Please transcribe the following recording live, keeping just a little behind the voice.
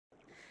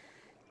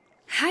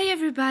Hi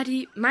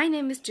everybody, my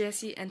name is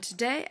Jessie and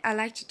today I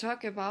like to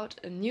talk about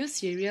a new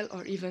serial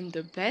or even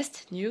the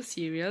best new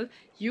serial,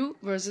 You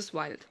vs.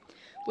 Wild,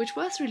 which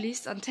was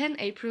released on 10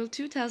 April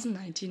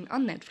 2019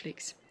 on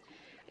Netflix.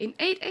 In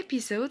 8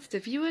 episodes, the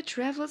viewer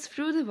travels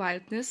through the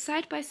wilderness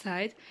side by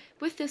side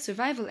with the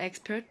survival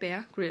expert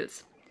Bear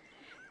Grylls.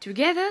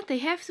 Together, they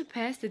have to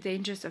pass the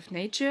dangers of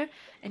nature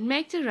and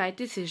make the right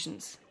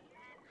decisions.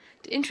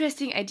 The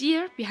interesting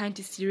idea behind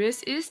this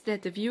series is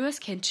that the viewers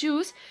can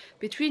choose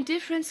between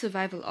different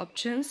survival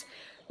options,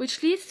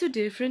 which leads to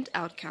different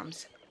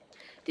outcomes.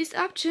 These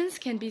options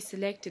can be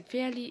selected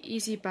fairly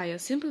easy by a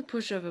simple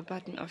push of a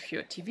button of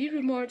your TV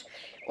remote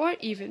or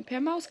even per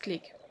mouse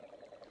click.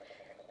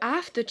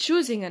 After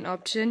choosing an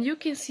option, you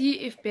can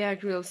see if Bear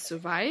Grylls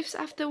survives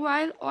after a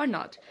while or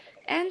not,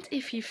 and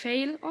if he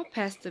fails or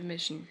passed the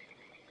mission.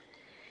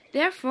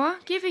 Therefore,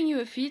 giving you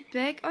a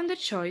feedback on the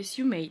choice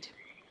you made.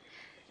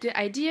 The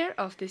idea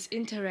of this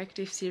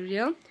interactive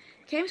serial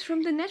came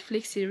from the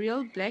Netflix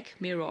serial Black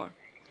Mirror,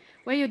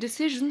 where your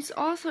decisions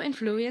also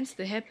influence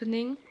the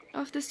happening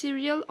of the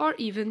serial or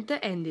even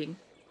the ending.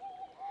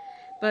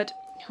 But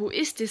who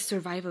is this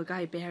survival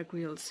guy Bear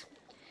Grylls?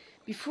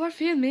 Before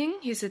filming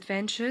his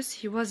adventures,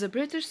 he was a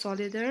British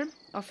soldier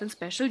of a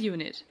special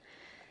unit,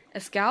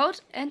 a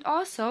scout and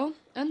also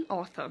an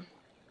author.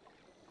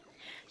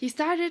 He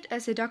started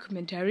as a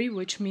documentary,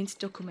 which means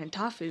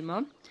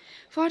Dokumentarfilmer,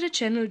 for the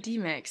channel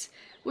D-Max,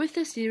 with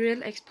the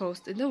serial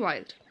Exposed in the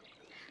Wild.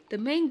 The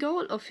main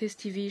goal of his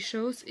TV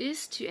shows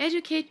is to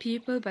educate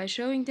people by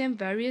showing them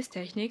various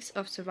techniques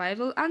of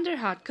survival under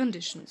hard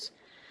conditions.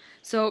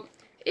 So,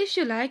 if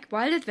you like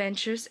wild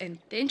adventures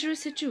and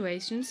dangerous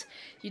situations,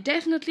 you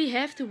definitely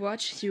have to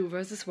watch You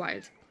vs.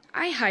 Wild.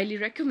 I highly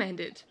recommend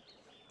it.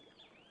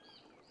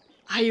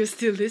 Are you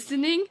still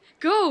listening?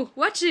 Go,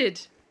 watch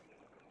it!